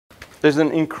There's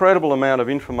an incredible amount of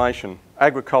information,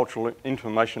 agricultural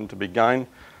information, to be gained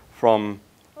from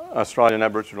Australian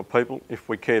Aboriginal people if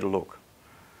we care to look.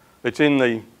 It's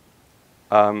in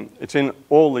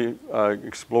all the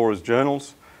explorers'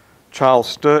 journals. Charles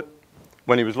Sturt,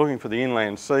 when he was looking for the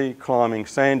inland sea, climbing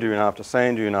sand dune after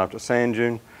sand dune after sand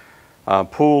dune.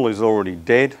 Poole is already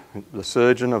dead, the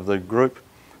surgeon of the group.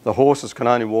 The horses can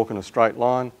only walk in a straight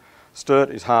line.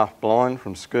 Sturt is half blind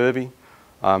from scurvy.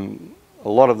 A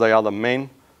lot of the other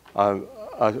men are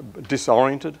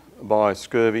disoriented by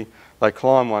scurvy. They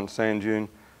climb one sand dune,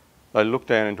 they look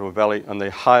down into a valley, and they're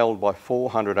hailed by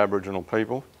 400 Aboriginal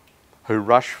people who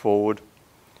rush forward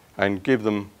and give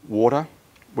them water,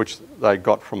 which they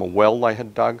got from a well they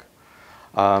had dug.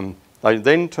 They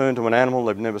then turn to an animal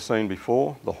they've never seen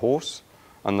before, the horse,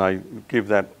 and they give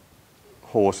that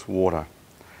horse water.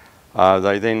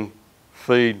 They then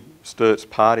feed Sturt's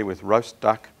party with roast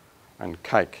duck and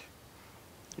cake.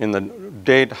 In the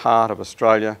dead heart of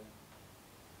Australia,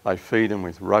 they feed them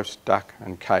with roast duck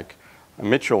and cake.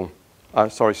 And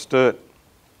Sturt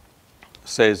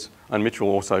says, and Mitchell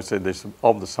also said this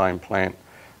of the same plant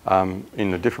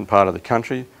in a different part of the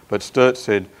country, but Sturt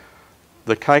said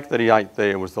the cake that he ate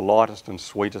there was the lightest and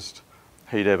sweetest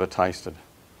he'd ever tasted.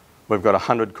 We've got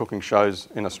 100 cooking shows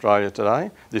in Australia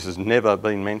today. This has never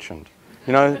been mentioned.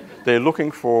 You know, they're looking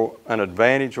for an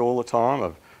advantage all the time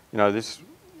of, you know, this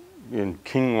in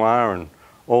quinoa and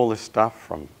all this stuff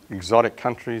from exotic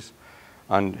countries.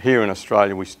 And here in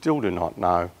Australia, we still do not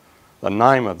know the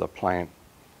name of the plant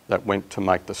that went to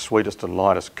make the sweetest and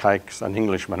lightest cakes an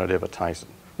Englishman had ever tasted.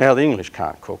 Now, the English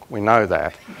can't cook, we know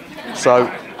that. So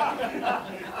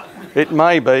it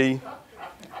may be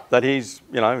that he's,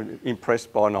 you know,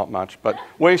 impressed by not much, but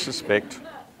we suspect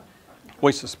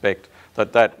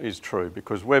that that is true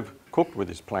because we've cooked with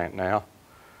this plant now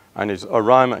and its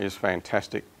aroma is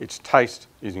fantastic, its taste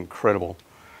is incredible,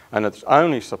 and it's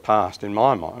only surpassed, in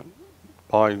my mind,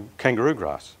 by kangaroo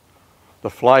grass. The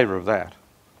flavour of that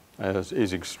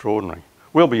is extraordinary.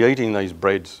 We'll be eating these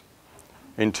breads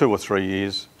in 2 or 3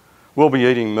 years. We'll be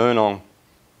eating Murnong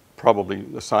probably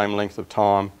the same length of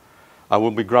time.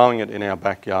 We'll be growing it in our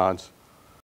backyards.